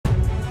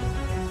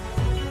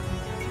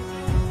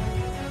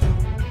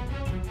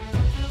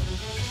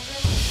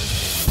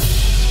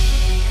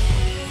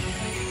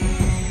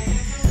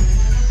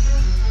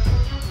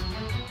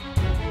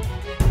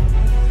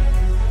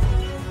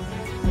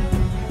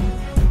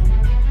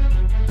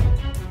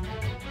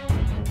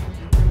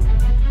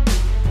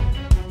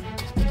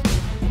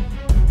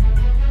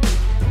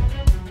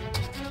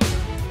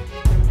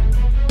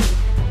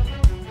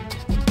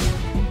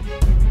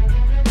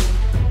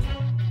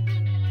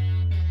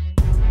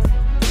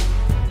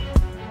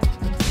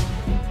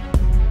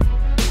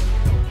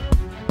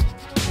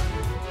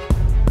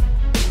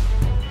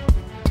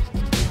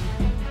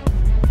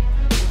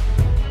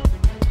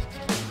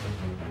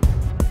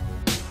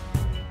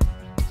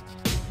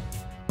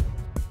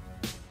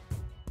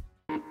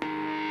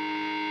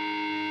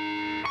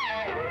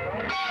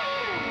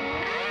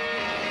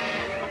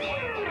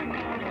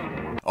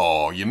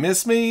Oh, you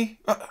miss me?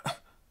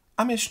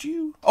 I missed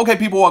you. Okay,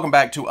 people, welcome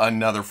back to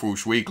another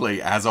Fwoosh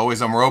Weekly. As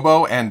always, I'm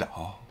Robo, and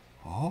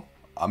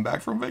I'm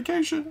back from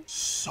vacation.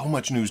 So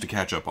much news to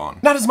catch up on.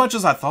 Not as much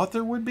as I thought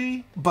there would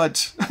be,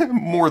 but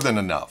more than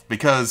enough,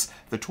 because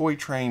the toy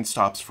train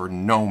stops for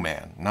no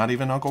man, not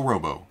even Uncle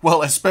Robo.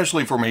 Well,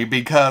 especially for me,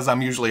 because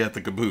I'm usually at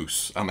the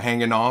caboose. I'm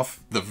hanging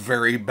off the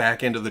very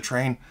back end of the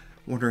train,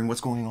 wondering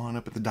what's going on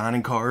up at the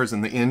dining cars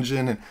and the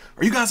engine, and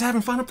are you guys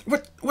having fun up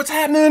there? What's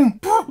happening?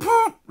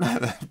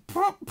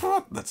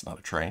 That's not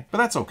a train, but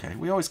that's okay.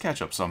 We always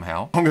catch up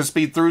somehow. I'm gonna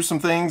speed through some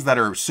things that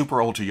are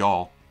super old to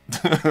y'all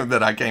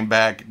that I came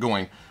back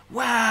going,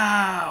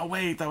 wow,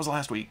 wait, that was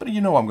last week. But you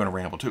know I'm gonna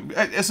ramble too.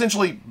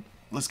 Essentially,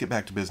 let's get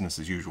back to business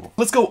as usual.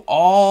 Let's go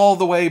all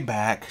the way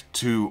back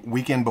to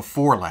weekend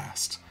before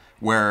last,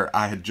 where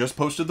I had just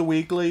posted the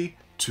weekly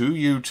to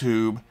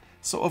YouTube.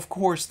 So of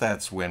course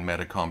that's when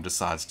Medicom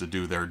decides to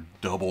do their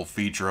double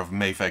feature of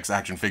MAFEX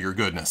action figure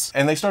goodness.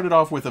 And they started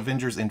off with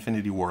Avengers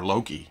Infinity War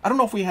Loki. I don't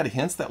know if we had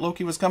hints that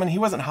Loki was coming. He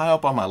wasn't high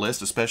up on my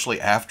list, especially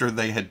after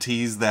they had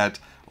teased that,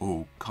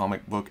 oh,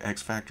 comic book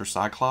X-Factor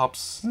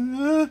Cyclops.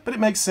 But it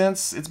makes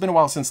sense. It's been a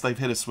while since they've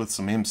hit us with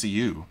some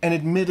MCU. And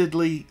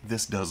admittedly,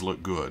 this does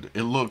look good.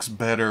 It looks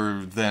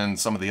better than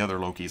some of the other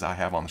Lokis I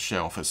have on the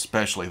shelf,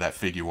 especially that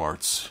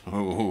Figuarts.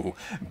 Oh,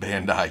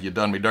 Bandai, you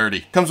done me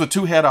dirty. Comes with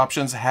 2 head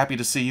options, Happy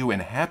to See You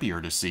and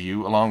Happier to See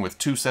You, along with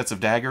 2 sets of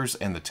daggers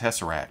and the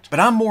Tesseract. But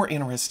I'm more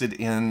interested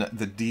in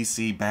the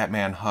DC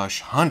Batman Hush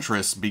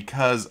Huntress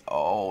because,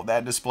 oh,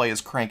 that display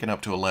is cranking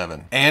up to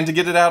 11. And to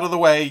get it out of the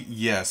way,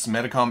 yes,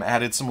 Medicom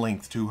added some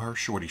length to her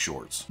shorty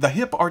shorts. The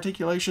hip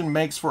articulation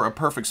makes for a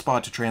perfect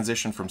spot to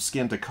transition from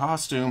skin to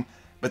costume,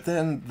 but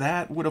then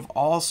that would have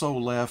also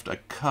left a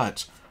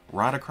cut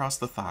right across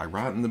the thigh,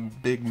 right in the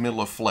big middle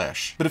of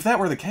flesh. But if that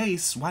were the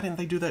case, why didn't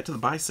they do that to the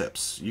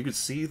biceps? You could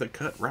see the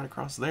cut right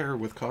across there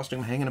with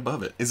costume hanging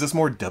above it. Is this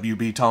more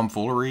WB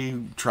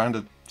tomfoolery, trying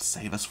to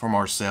save us from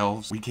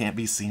ourselves? We can't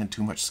be seeing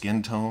too much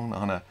skin tone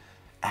on a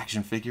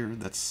action figure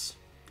that's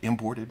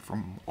imported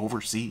from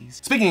overseas.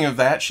 Speaking of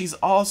that, she's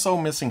also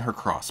missing her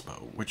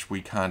crossbow, which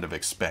we kind of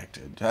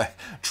expected.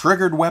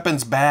 Triggered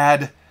weapons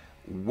bad,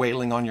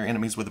 wailing on your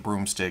enemies with a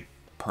broomstick,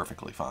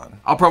 perfectly fine.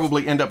 I'll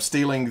probably end up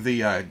stealing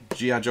the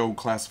G.I.Joe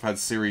Classified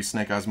Series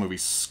Snake Eyes movie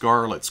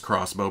Scarlet's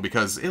crossbow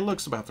because it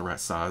looks about the right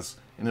size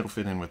and it'll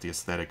fit in with the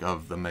aesthetic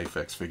of the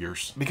MAFEX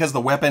figures. Because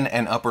the weapon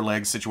and upper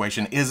leg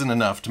situation isn't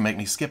enough to make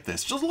me skip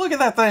this. Just look at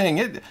that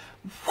thing,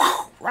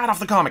 right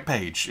off the comic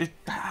page.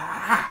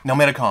 Now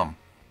Medicom,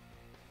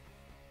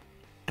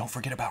 don't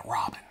forget about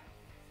Robin,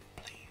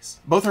 please.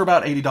 Both are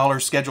about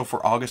 $80 scheduled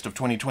for August of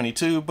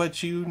 2022,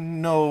 but you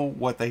know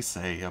what they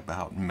say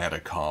about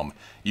Medicom.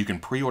 You can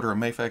pre-order a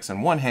MAFEX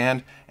in one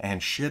hand,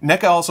 and shit.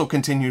 NECA also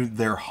continued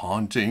their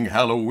haunting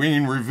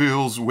Halloween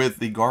reveals with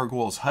the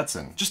Gargoyles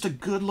Hudson. Just a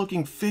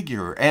good-looking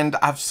figure, and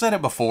I've said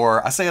it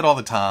before, I say it all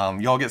the time,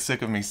 y'all get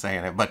sick of me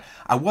saying it, but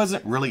I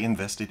wasn't really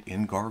invested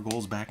in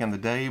Gargoyles back in the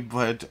day,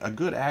 but a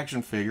good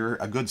action figure,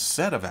 a good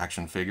set of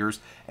action figures,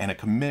 and a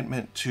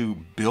commitment to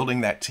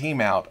building that team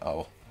out,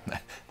 oh,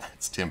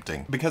 that's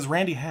tempting. Because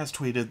Randy has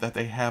tweeted that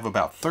they have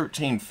about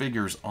 13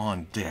 figures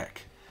on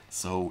deck.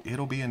 So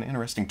it'll be an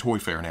interesting toy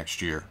fair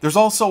next year. There's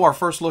also our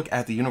first look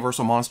at the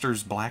Universal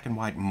Monsters black and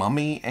white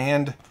mummy,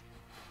 and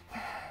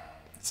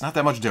it's not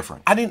that much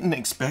different. I didn't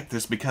expect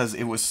this because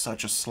it was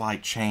such a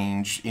slight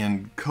change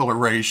in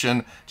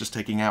coloration, just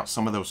taking out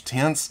some of those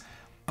tints,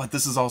 but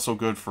this is also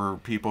good for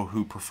people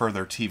who prefer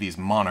their TVs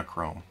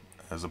monochrome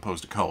as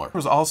opposed to color. There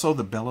was also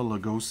the Bela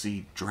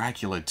Lugosi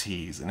Dracula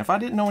tease, and if I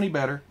didn't know any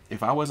better,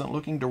 if I wasn't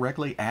looking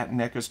directly at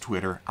NECA's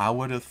Twitter, I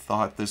would have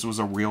thought this was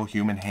a real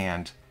human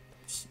hand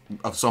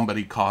of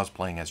somebody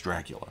cosplaying as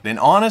Dracula. And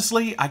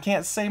honestly, I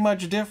can't say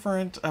much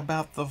different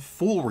about the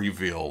full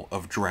reveal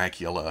of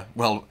Dracula.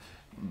 Well,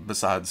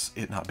 besides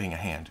it not being a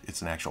hand,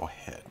 it's an actual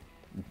head.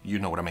 You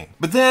know what I mean.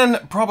 But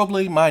then,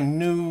 probably my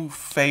new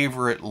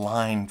favorite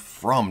line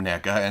from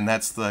NECA, and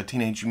that's the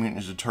Teenage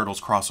Mutant Ninja Turtles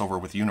crossover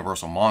with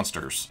Universal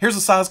Monsters. Here's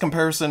a size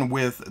comparison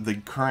with the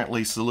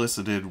currently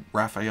solicited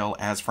Raphael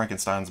as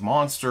Frankenstein's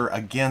monster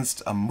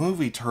against a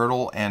movie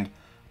turtle, and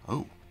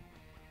oh,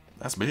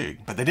 that's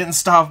big. But they didn't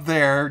stop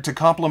there. To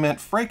complement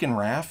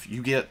Frankenraff,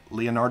 you get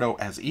Leonardo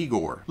as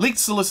Igor. Leaked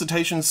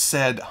solicitations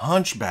said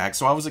Hunchback,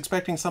 so I was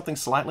expecting something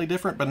slightly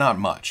different, but not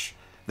much.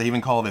 They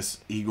even call this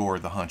Igor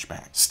the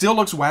Hunchback. Still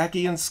looks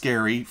wacky and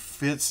scary,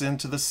 fits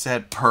into the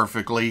set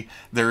perfectly.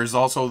 There is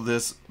also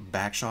this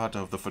backshot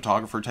of the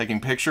photographer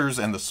taking pictures,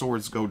 and the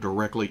swords go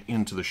directly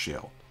into the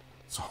shell.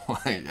 So,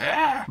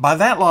 yeah. By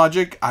that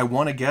logic, I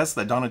want to guess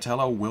that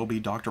Donatello will be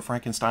Dr.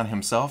 Frankenstein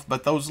himself,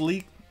 but those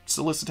leaked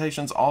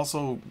solicitations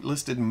also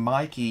listed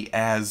Mikey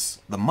as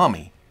the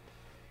Mummy.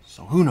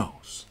 So who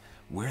knows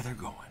where they're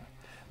going.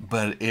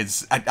 But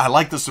I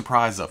like the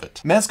surprise of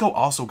it. Mezco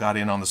also got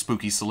in on the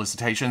spooky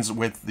solicitations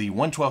with the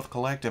 1/12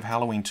 Collective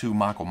Halloween 2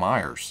 Michael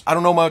Myers. I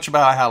don't know much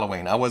about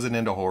Halloween. I wasn't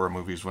into horror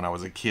movies when I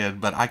was a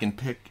kid, but I can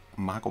pick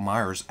Michael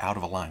Myers out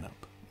of a lineup.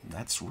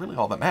 That's really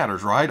all that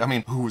matters, right? I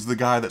mean, who was the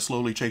guy that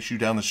slowly chased you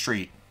down the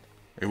street?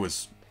 It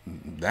was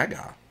that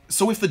guy.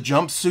 So if the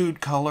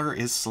jumpsuit color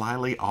is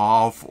slightly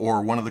off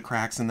or one of the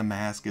cracks in the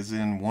mask is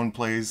in one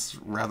place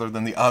rather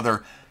than the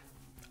other,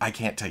 I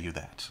can't tell you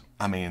that.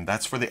 I mean,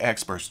 that's for the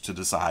experts to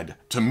decide.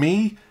 To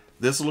me,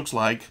 this looks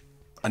like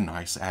a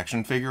nice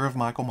action figure of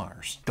Michael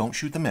Myers. Don't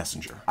shoot the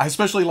messenger. I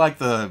especially like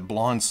the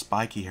blonde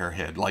spiky hair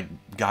head, like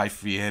Guy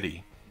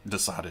Fieri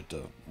decided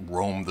to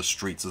roam the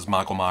streets as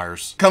Michael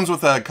Myers. Comes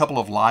with a couple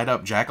of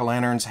light-up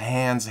jack-o'-lanterns,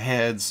 hands,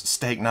 heads,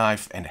 steak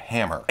knife, and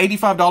hammer.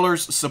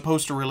 $85,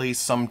 supposed to release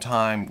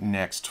sometime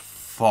next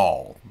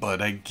fall.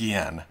 But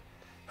again,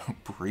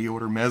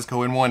 pre-order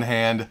Mezco in one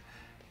hand.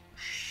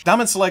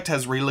 Diamond Select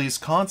has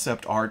released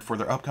concept art for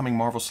their upcoming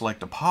Marvel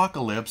Select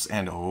Apocalypse,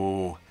 and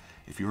oh,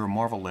 if you're a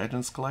Marvel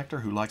Legends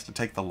collector who likes to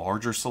take the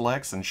larger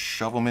selects and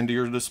shove them into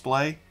your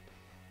display,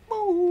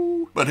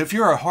 woo. But if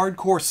you're a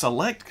hardcore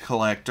select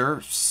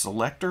collector,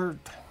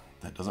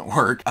 that doesn't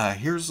work.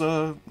 Here's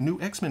a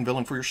new X-Men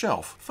villain for your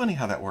shelf. Funny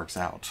how that works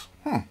out.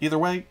 Either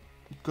way,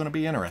 gonna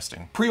be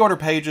interesting. Pre-order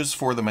pages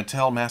for the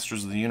Mattel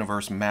Masters of the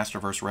Universe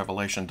Masterverse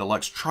Revelation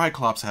Deluxe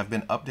Triclops have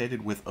been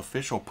updated with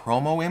official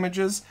promo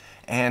images,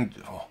 and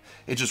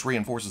it just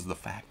reinforces the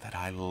fact that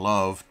I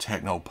love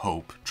Techno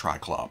Pope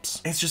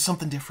Triclops. It's just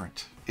something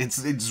different.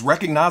 It's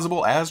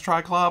recognizable as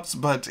Triclops,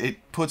 but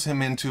it puts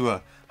him into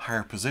a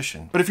higher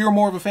position. But if you're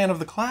more of a fan of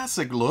the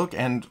classic look,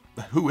 and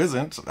who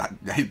isn't,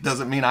 it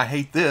doesn't mean I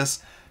hate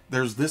this,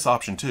 there's this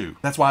option too.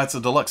 That's why it's a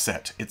deluxe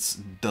set. It's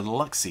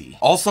deluxe-y.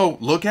 Also,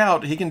 look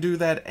out, he can do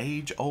that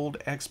age-old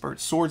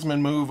expert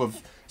swordsman move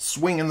of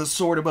swinging the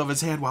sword above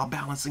his head while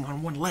balancing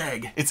on one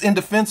leg. It's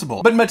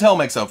indefensible, but Mattel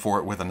makes up for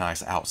it with a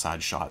nice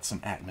outside shot, some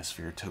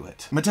atmosphere to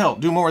it. Mattel,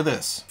 do more of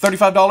this.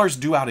 $35,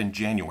 due out in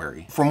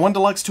January. From one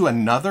deluxe to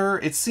another,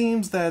 it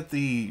seems that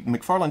the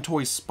McFarlane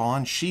Toys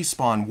Spawn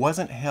She-Spawn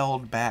wasn't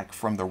held back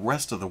from the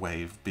rest of the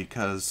wave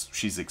because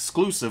she's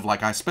exclusive,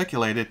 like I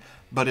speculated,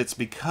 but it's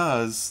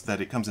because that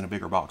it comes in a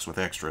bigger box with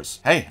extras.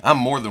 Hey, I'm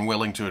more than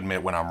willing to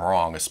admit when I'm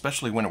wrong,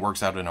 especially when it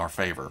works out in our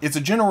favor. It's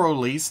a general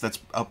release that's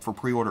up for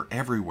pre-order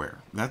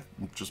everywhere. That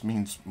just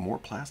means more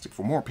plastic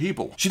for more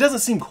people. She doesn't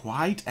seem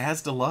quite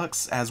as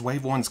deluxe as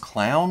Wave 1's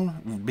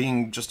Clown,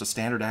 being just a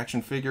standard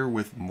action figure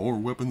with more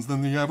weapons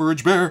than the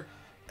average bear.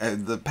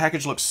 The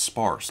package looks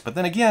sparse, but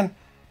then again,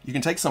 you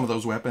can take some of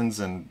those weapons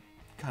and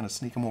kind of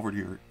sneak them over to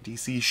your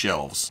DC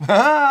shelves.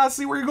 I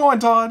see where you're going,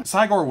 Todd.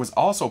 Cygor was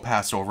also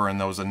passed over in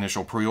those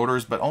initial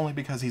pre-orders, but only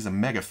because he's a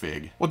mega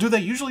fig. Well, do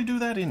they usually do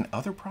that in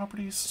other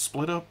properties?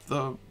 Split up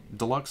the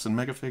deluxe and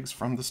mega figs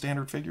from the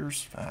standard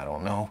figures? I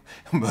don't know,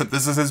 but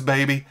this is his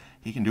baby.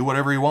 He can do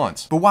whatever he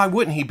wants. But why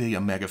wouldn't he be a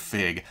mega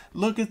fig?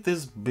 Look at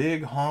this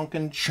big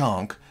honking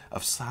chunk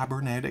of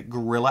cybernetic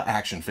gorilla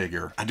action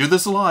figure. I do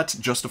this a lot,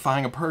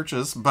 justifying a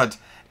purchase, but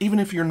even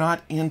if you're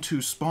not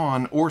into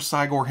Spawn or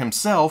Cygor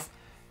himself,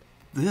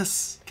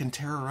 this can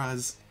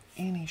terrorize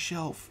any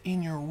shelf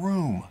in your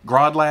room.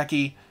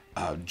 Grodlackey,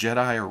 a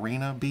Jedi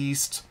Arena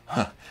Beast,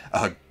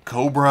 a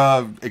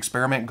Cobra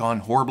experiment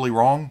gone horribly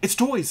wrong. It's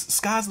toys,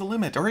 sky's the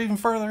limit, or even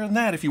further than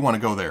that if you want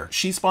to go there.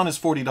 She-Spawn is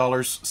 $40,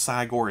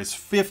 Cygor is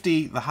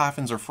 $50, the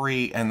hyphens are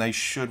free, and they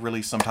should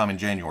release sometime in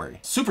January.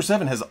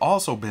 Super7 has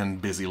also been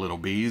busy little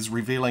bees,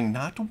 revealing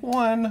not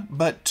one,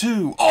 but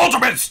two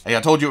Ultimates! Hey,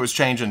 I told you it was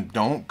changing.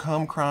 Don't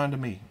come crying to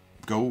me.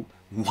 Go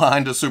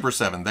whine to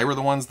Super7. They were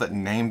the ones that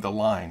named the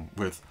line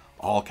with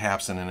all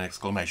caps and an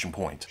exclamation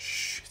point.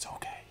 Shh, it's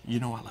okay. You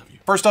know I love you.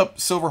 First up,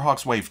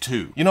 SilverHawks Wave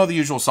 2. You know the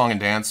usual song and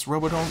dance.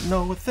 Robo don't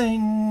know a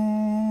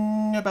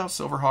thing about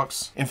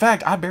SilverHawks. In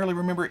fact, I barely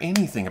remember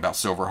anything about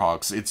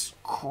SilverHawks. It's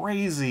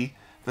crazy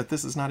that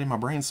this is not in my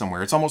brain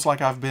somewhere. It's almost like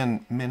I've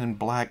been Men in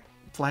Black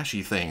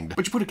flashy themed.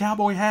 But you put a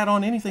cowboy hat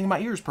on anything, my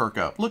ears perk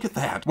up. Look at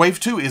that. Wave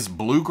 2 is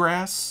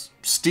Bluegrass,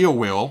 Steel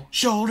Wheel,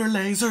 shoulder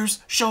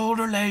lasers,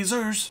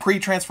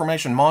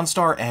 pre-transformation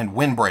Monstar, and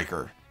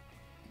Windbreaker.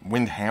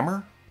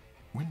 Windhammer?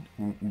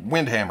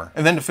 Windhammer.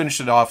 And then to finish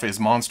it off is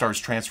Monstar's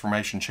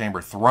Transformation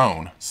Chamber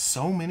Throne.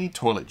 So many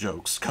toilet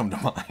jokes come to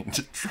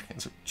mind.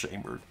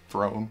 Chamber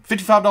Throne.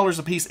 $55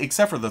 a piece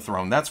except for the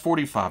throne. That's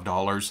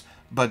 $45.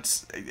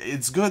 But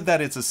it's good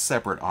that it's a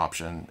separate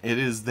option. It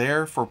is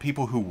there for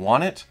people who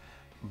want it,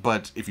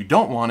 but if you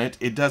don't want it,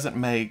 it doesn't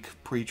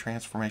make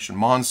pre-transformation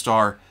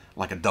Monstar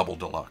like a double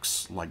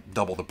deluxe, like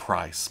double the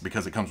price,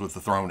 because it comes with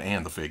the throne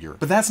and the figure.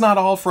 But that's not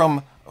all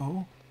from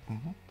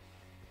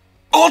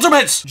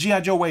Ultimates!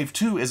 G.I.Joe Wave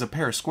 2 is a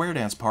pair of square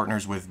dance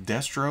partners with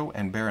Destro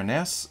and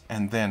Baroness,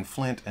 and then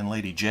Flint and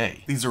Lady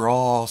J. These are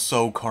all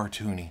so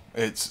cartoony.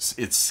 It's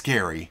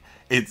scary.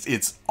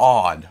 It's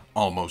odd,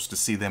 almost, to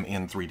see them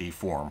in 3D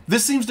form.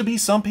 This seems to be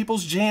some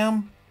people's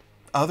jam,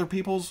 other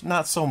people's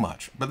not so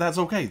much. But that's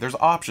okay, there's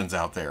options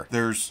out there.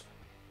 There's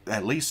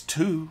at least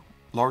 2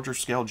 larger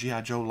scale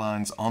G.I. Joe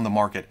lines on the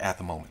market at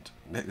the moment.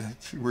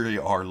 We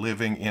are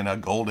living in a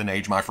golden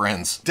age, my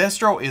friends.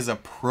 Destro is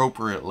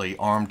appropriately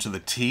armed to the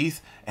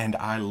teeth, and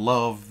I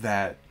love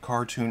that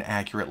cartoon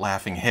accurate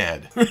laughing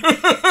head.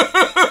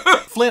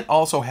 Flint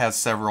also has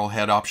several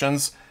head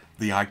options,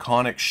 the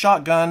iconic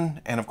shotgun,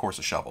 and of course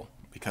a shovel,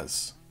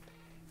 because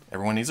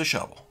everyone needs a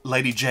shovel.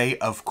 Lady J,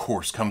 of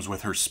course, comes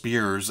with her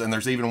spears, and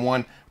there's even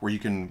one where you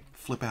can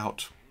flip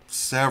out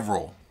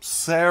several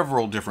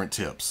different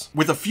tips.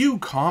 With a few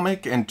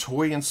comic and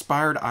toy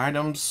inspired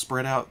items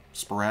spread out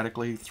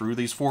sporadically through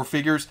these 4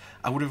 figures,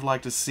 I would have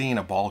liked to seen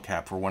a ball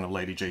cap for one of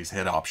Lady J's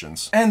head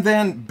options. And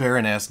then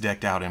Baroness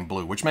decked out in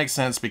blue, which makes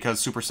sense because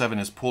Super 7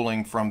 is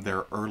pulling from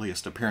their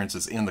earliest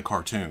appearances in the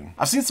cartoon.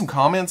 I've seen some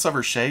comments of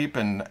her shape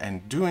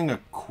and doing a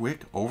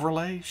quick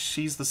overlay,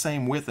 she's the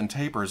same width and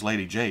taper as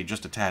Lady J,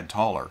 just a tad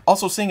taller.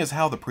 Also, seeing as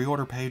how the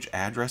pre-order page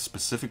address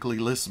specifically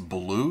lists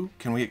blue,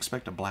 can we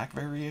expect a black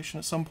variation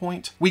at some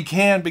point? We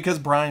can, because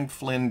Brian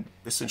Flynn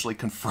essentially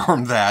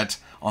confirmed that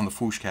on the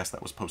Fwoosh cast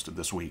that was posted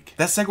this week.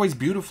 That segues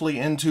beautifully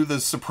into the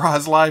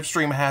surprise live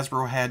stream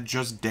Hasbro had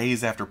just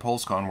days after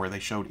PulseCon, where they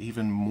showed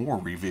even more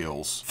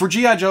reveals. For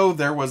G.I. Joe,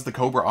 there was the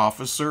Cobra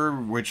Officer,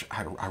 which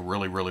I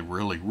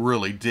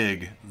really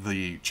dig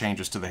the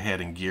changes to the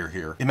head and gear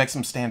here. It makes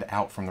them stand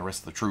out from the rest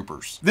of the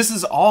troopers. This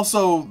is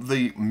also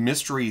the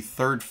mystery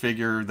 3rd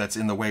figure that's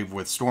in the wave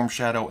with Storm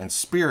Shadow and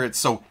Spirit,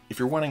 so if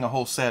you're wanting a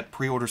whole set,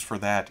 pre-orders for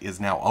that is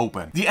now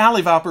open. The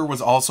Alley Viper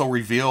was also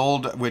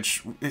revealed,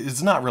 which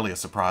is not really a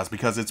surprise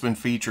because it's been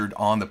featured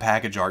on the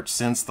package art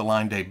since the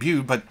line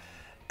debuted, but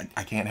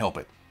I can't help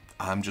it.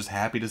 I'm just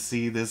happy to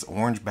see this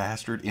orange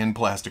bastard in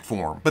plastic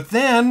form. But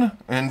then,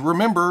 and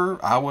remember,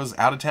 I was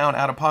out of town,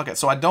 out of pocket,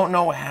 so I don't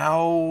know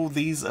how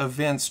these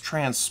events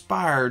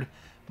transpired,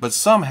 but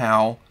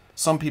somehow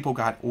some people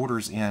got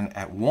orders in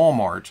at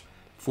Walmart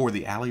for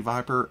the Alley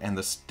Viper and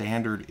the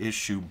standard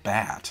issue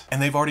Bat.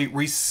 And they've already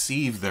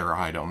received their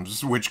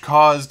items, which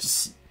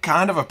caused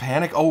kind of a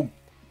panic. Oh,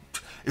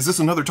 is this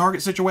another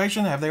Target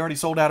situation? Have they already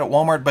sold out at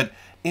Walmart? But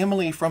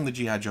Emily from the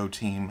G.I. Joe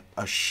team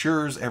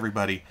assures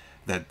everybody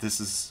that this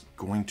is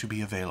going to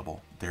be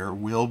available. There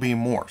will be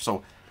more.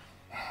 So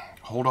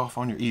hold off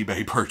on your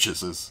eBay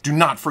purchases. Do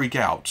not freak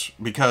out,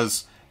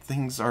 because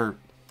things are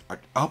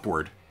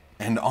upward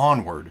and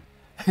onward.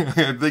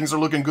 Things are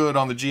looking good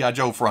on the G.I.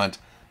 Joe front.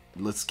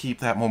 Let's keep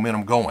that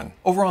momentum going.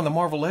 Over on the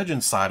Marvel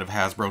Legends side of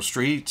Hasbro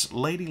Street,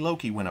 Lady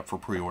Loki went up for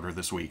pre-order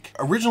this week.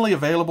 Originally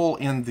available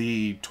in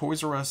the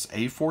Toys R Us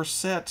A-Force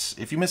set.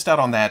 If you missed out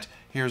on that,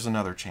 here's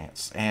another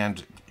chance.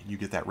 And you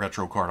get that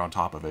retro card on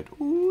top of it.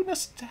 Ooh,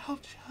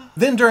 nostalgia.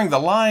 Then during the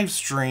live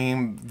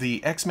stream,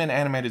 the X-Men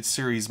animated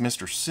series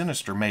Mr.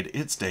 Sinister made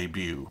its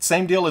debut.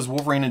 Same deal as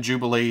Wolverine and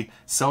Jubilee,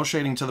 cell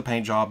shading to the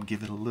paint job,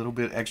 give it a little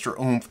bit extra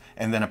oomph,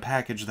 and then a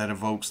package that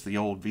evokes the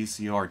old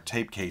VCR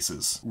tape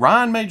cases.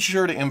 Ryan made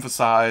sure to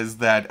emphasize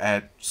that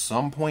at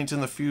some point in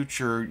the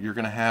future, you're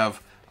gonna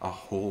have a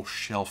whole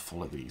shelf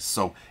full of these,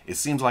 so it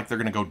seems like they're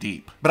gonna go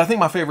deep. But I think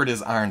my favorite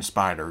is Iron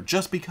Spider,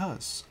 just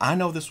because I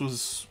know this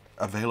was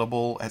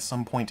available at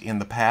some point in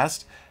the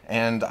past,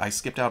 and I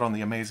skipped out on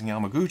the amazing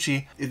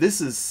Yamaguchi. This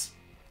is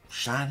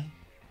shiny,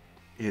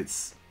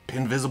 it's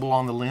pin visible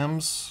on the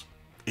limbs,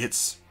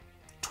 it's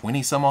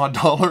 20 some odd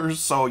dollars,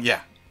 so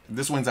yeah,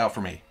 this wins out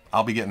for me.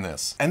 I'll be getting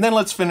this. And then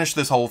let's finish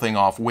this whole thing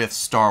off with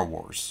Star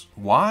Wars.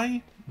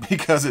 Why?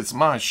 Because it's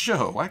my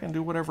show. I can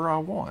do whatever I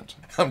want.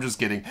 I'm just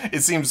kidding.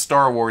 It seems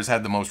Star Wars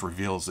had the most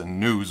reveals and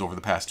news over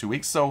the past 2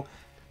 weeks, so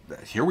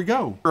here we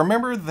go.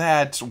 Remember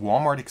that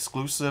Walmart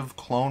exclusive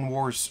Clone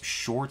Wars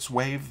shorts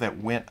wave that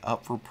went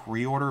up for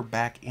pre-order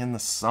back in the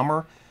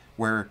summer,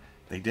 where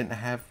they didn't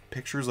have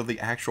pictures of the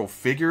actual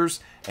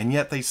figures, and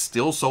yet they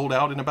still sold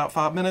out in about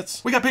 5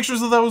 minutes? We got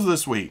pictures of those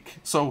this week,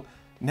 so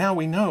now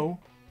we know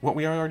what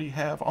we already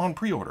have on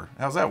pre-order.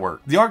 How's that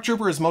work? The ARC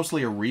Trooper is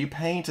mostly a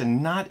repaint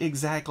and not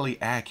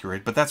exactly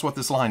accurate, but that's what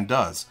this line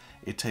does.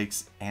 It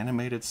takes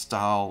animated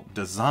style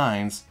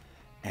designs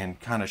and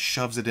kind of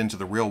shoves it into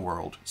the real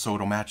world so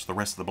it'll match the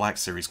rest of the Black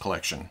Series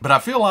collection. But I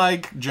feel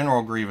like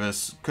General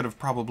Grievous could have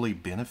probably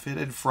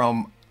benefited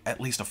from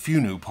at least a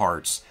few new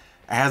parts.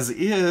 As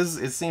is,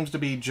 it seems to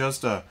be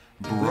just a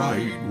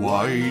bright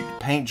white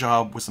paint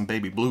job with some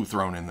baby blue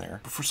thrown in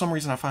there. But for some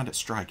reason I find it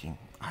striking.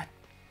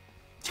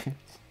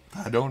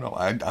 I don't know,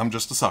 I'm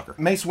just a sucker.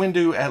 Mace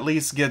Windu at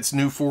least gets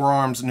new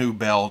forearms, new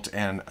belt,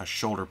 and a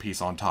shoulder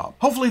piece on top.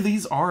 Hopefully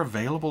these are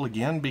available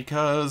again,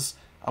 because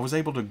I was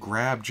able to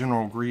grab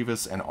General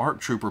Grievous and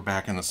ARC Trooper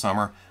back in the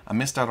summer. I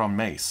missed out on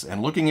Mace,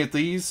 and looking at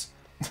these,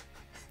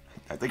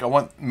 I think I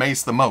want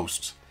Mace the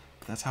most.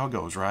 But that's how it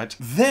goes, right?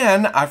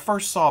 Then I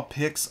first saw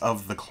pics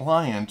of the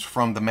client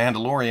from The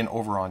Mandalorian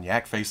over on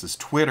Yakface's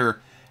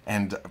Twitter,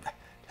 and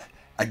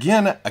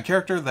again, a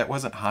character that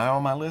wasn't high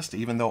on my list,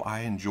 even though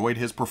I enjoyed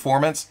his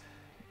performance.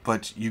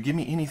 But you give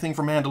me anything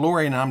from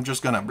Mandalorian, and I'm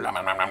just gonna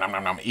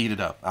eat it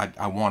up.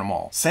 I want them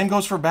all. Same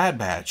goes for Bad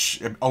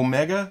Batch.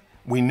 Omega,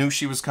 we knew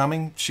she was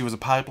coming. She was a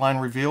pipeline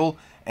reveal,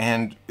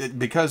 and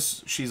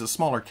because she's a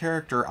smaller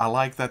character, I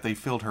like that they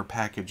filled her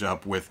package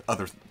up with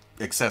other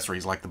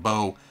accessories like the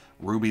bow,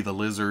 Ruby the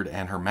Lizard,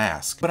 and her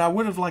mask. But I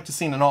would have liked to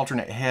seen an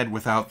alternate head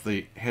without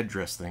the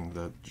headdress thing,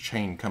 the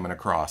chain coming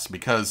across,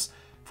 because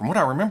from what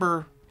I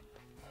remember,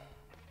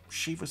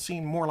 she was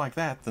seen more like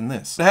that than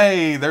this.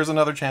 Hey, there's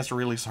another chance to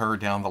release her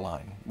down the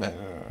line. But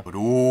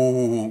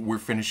oh, we're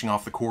finishing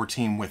off the core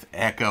team with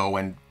Echo,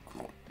 and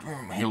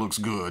he looks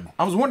good.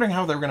 I was wondering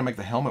how they were going to make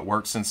the helmet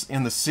work, since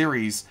in the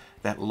series,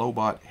 that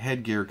Lobot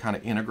headgear kind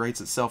of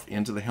integrates itself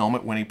into the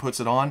helmet when he puts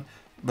it on,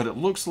 but it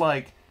looks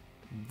like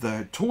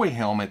the toy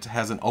helmet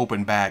has an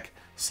open back,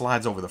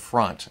 slides over the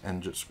front,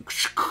 and just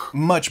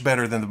much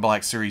better than the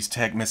Black Series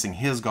tech missing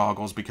his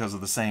goggles because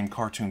of the same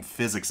cartoon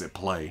physics at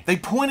play. They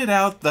pointed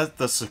out that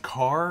the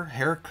Sakaar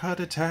haircut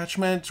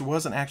attachment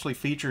wasn't actually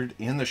featured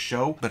in the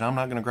show, but I'm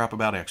not going to grap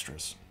about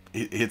extras.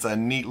 It's a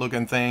neat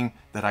looking thing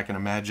that I can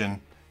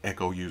imagine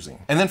Echo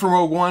using. And then from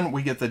Rogue One,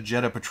 we get the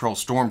Jedha Patrol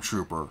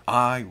Stormtrooper.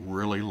 I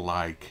really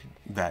like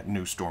that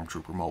new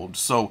Stormtrooper mold,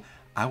 so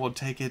I will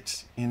take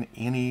it in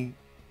any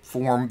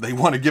form they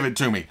want to give it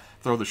to me.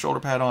 Throw the shoulder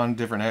pad on,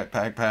 different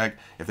backpack.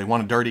 If they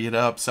want to dirty it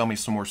up, sell me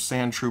some more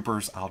Sand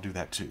Troopers, I'll do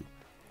that too.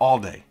 All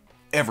day.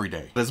 Every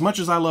day. As much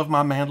as I love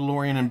my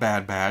Mandalorian and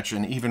Bad Batch,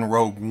 and even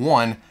Rogue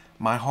One,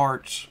 my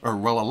heart, or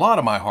well, a lot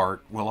of my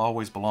heart, will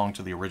always belong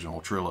to the original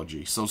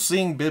trilogy. So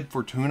seeing Bib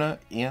Fortuna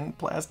in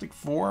plastic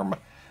form,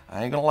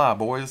 I ain't gonna lie,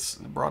 boys,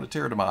 it brought a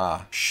tear to my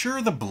eye. Sure,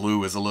 the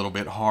blue is a little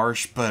bit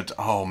harsh, but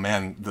oh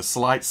man, the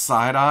slight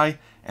side eye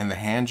and the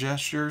hand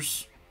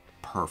gestures,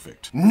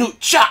 perfect.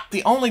 Nucha!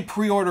 The only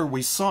pre-order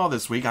we saw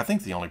this week, I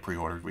think the only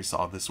pre-order we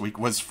saw this week,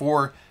 was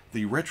for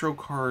the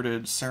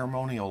retro-carded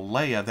ceremonial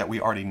Leia that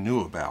we already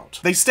knew about.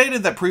 They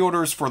stated that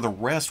pre-orders for the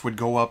rest would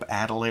go up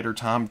at a later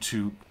time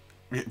to,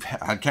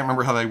 I can't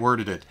remember how they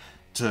worded it,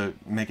 to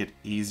make it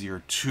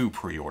easier to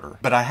pre-order.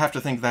 But I have to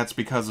think that's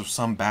because of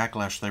some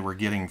backlash they were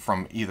getting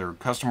from either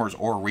customers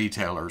or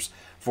retailers.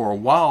 For a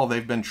while,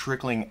 they've been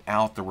trickling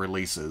out the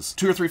releases.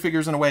 2 or 3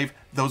 figures in a wave,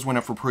 those went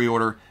up for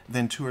pre-order.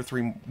 Then 2 or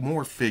 3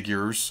 more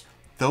figures,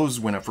 those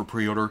went up for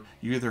pre-order.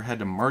 You either had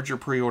to merge your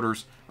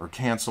pre-orders or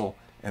cancel,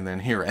 and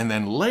then here. And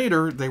then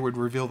later, they would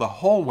reveal the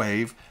whole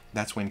wave.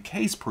 That's when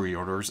case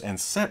pre-orders and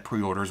set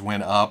pre-orders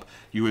went up.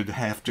 You would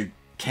have to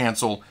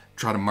cancel,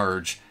 try to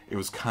merge. It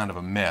was kind of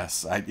a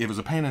mess. It was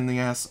a pain in the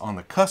ass on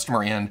the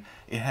customer end.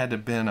 It had to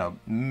have been a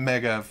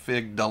mega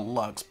fig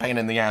deluxe pain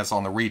in the ass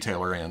on the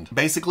retailer end.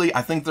 Basically,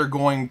 I think they're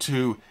going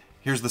to,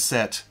 here's the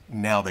set,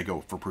 now they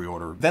go for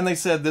pre-order. Then they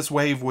said this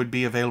wave would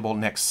be available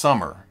next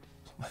summer.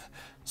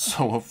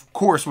 So of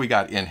course we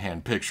got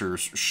in-hand pictures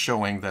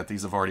showing that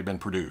these have already been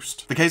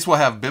produced. The case will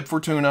have Bib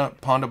Fortuna,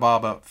 Ponda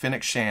Baba,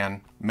 Fennec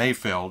Shan,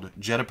 Mayfeld,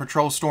 Jedha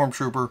Patrol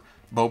Stormtrooper,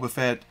 Boba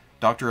Fett,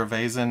 Dr.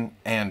 Evazan,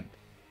 and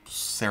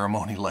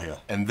Ceremony Leia.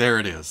 And there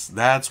it is.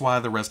 That's why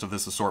the rest of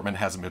this assortment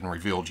hasn't been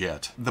revealed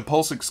yet. The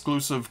Pulse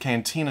exclusive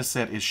Cantina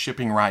set is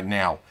shipping right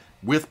now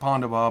with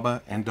Ponda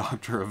Baba and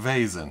Dr.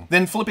 Evazan.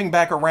 Then flipping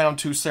back around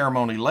to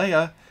Ceremony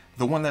Leia,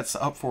 the one that's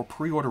up for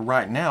pre-order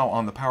right now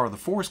on the Power of the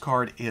Force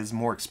card is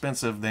more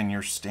expensive than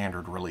your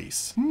standard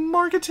release.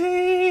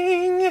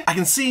 Marketing! I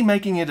can see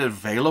making it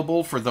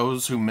available for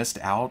those who missed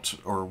out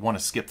or want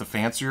to skip the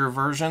fancier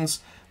versions,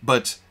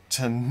 but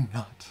to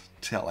not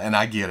tell, and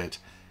I get it,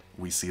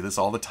 we see this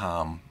all the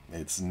time.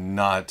 It's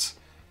not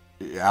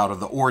out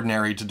of the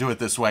ordinary to do it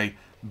this way,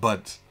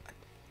 but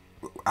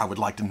I would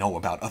like to know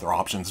about other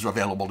options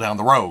available down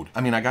the road.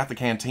 I mean, I got the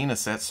Cantina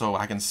set, so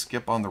I can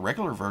skip on the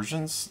regular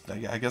versions.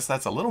 I guess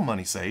that's a little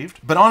money saved.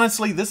 But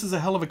honestly, this is a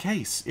hell of a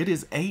case. It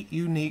is 8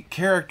 unique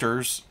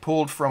characters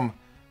pulled from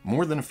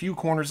more than a few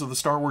corners of the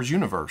Star Wars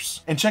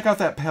universe. And check out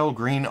that pale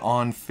green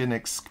on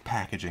Phoenix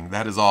packaging.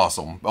 That is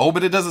awesome. Oh,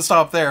 but it doesn't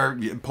stop there.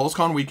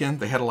 PulseCon weekend,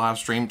 they had a live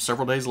stream.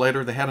 Several days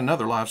later, they had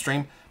another live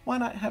stream. Why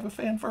not have a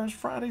Fan First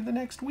Friday the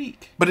next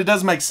week? But it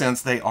does make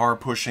sense. They are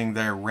pushing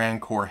their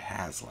Rancor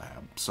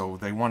HasLab, so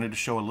they wanted to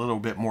show a little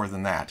bit more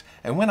than that.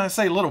 And when I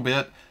say little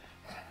bit,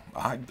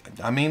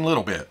 I mean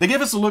little bit. They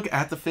give us a look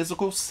at the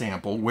physical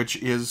sample, which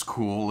is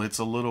cool. It's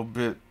a little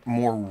bit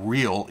more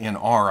real in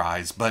our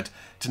eyes, but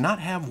to not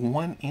have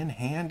one in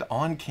hand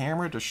on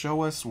camera to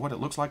show us what it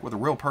looks like with a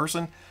real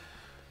person,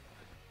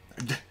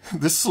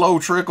 this slow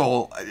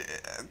trickle,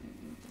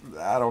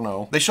 I don't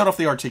know. They shut off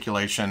the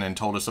articulation and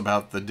told us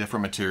about the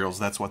different materials.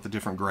 That's what the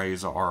different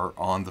grays are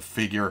on the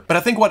figure. But I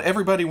think what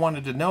everybody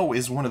wanted to know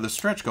is one of the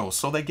stretch goals.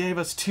 So they gave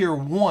us tier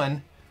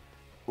 1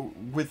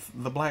 with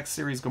the Black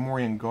Series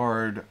Gamorrean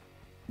Guard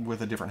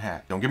with a different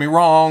hat. Don't get me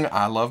wrong,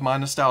 I love my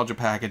nostalgia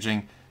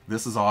packaging.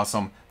 This is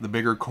awesome. The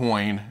bigger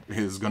coin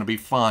is going to be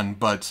fun,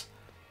 but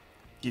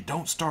you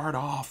don't start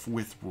off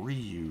with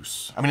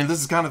reuse. I mean, this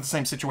is kind of the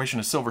same situation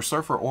as Silver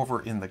Surfer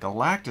over in the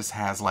Galactus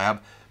HasLab,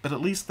 but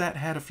at least that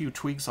had a few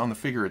tweaks on the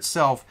figure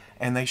itself,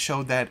 and they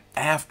showed that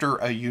after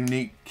a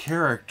unique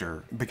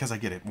character. Because I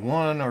get it,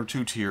 1 or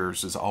 2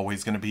 tiers is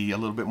always going to be a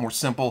little bit more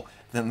simple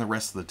than the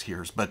rest of the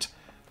tiers, but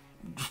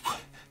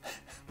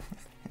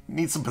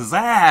needs some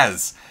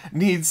pizzazz,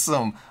 needs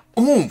some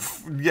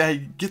oomph. Yeah,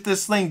 get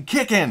this thing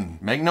kicking.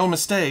 Make no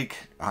mistake,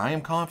 I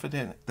am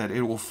confident that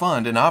it will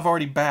fund, and I've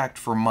already backed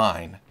for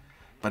mine.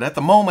 But at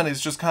the moment,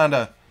 it's just kind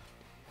of,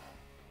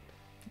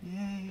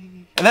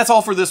 yay. And that's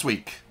all for this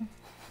week.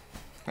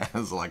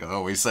 As like I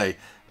always say,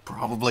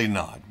 probably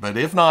not. But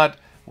if not,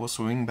 we'll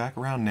swing back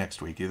around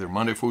next week, either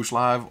Monday Fwoosh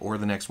Live or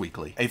the next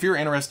weekly. If you're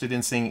interested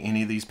in seeing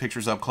any of these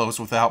pictures up close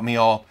without me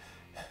all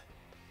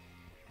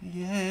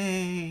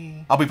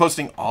Yay! I'll be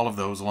posting all of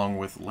those along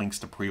with links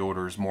to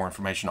pre-orders, more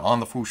information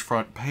on the Fwoosh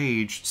front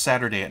page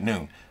Saturday at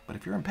noon. But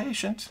if you're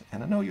impatient,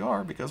 and I know you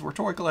are because we're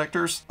toy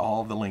collectors,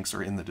 all the links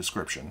are in the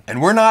description.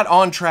 And we're not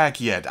on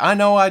track yet. I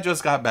know I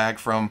just got back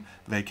from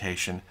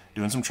vacation,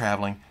 doing some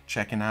traveling,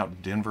 checking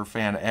out Denver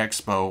Fan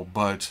Expo,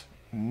 but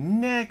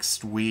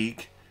next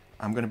week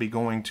I'm going to be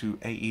going to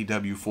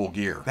AEW Full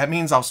Gear. That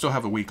means I'll still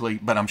have a weekly,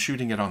 but I'm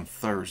shooting it on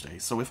Thursday.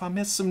 So if I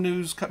miss some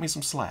news, cut me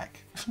some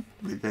slack.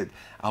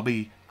 I'll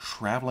be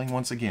traveling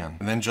once again.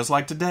 And then just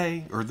like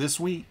today, or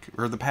this week,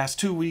 or the past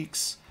 2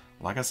 weeks,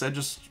 like I said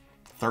just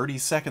 30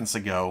 seconds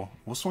ago,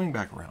 we'll swing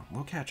back around.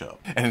 We'll catch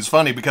up. And it's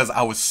funny because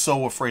I was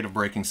so afraid of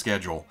breaking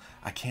schedule.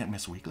 I can't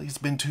miss weekly. It's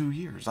been 2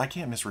 years. I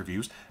can't miss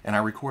reviews. And I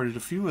recorded a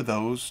few of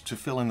those to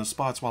fill in the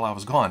spots while I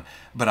was gone.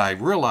 But I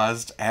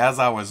realized as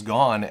I was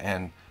gone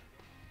and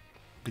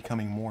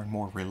becoming more and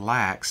more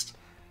relaxed,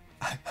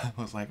 I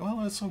was like,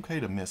 well, it's okay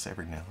to miss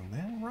every now and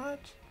then, right?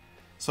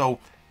 So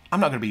I'm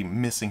not going to be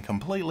missing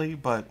completely,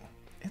 but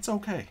it's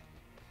okay.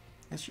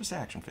 It's just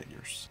action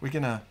figures. We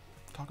can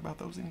talk about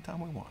those anytime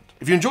we want.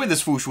 If you enjoyed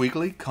this Fwoosh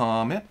Weekly,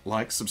 comment,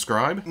 like,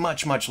 subscribe.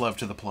 Much love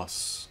to the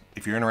plus.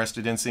 If you're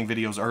interested in seeing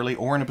videos early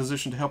or in a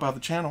position to help out the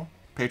channel,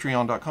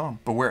 patreon.com.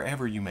 But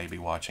wherever you may be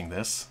watching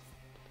this,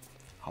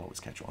 I'll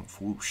always catch you on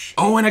Fwoosh.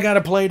 Oh, and I got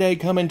a play day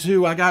coming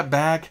too. I got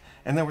back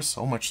and there was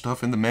so much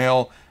stuff in the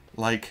mail,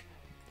 like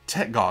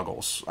tech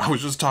goggles. I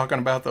was just talking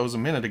about those a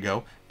minute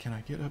ago. Can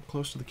I get up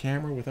close to the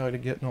camera without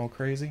it getting all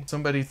crazy?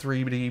 Somebody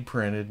 3D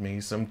printed me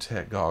some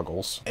tech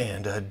goggles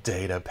and a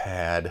data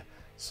pad.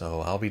 So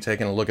I'll be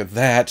taking a look at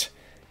that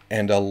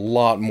and a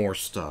lot more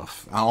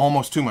stuff.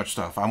 Almost too much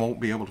stuff. I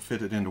won't be able to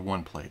fit it into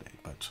one play day,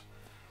 but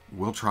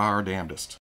we'll try our damnedest.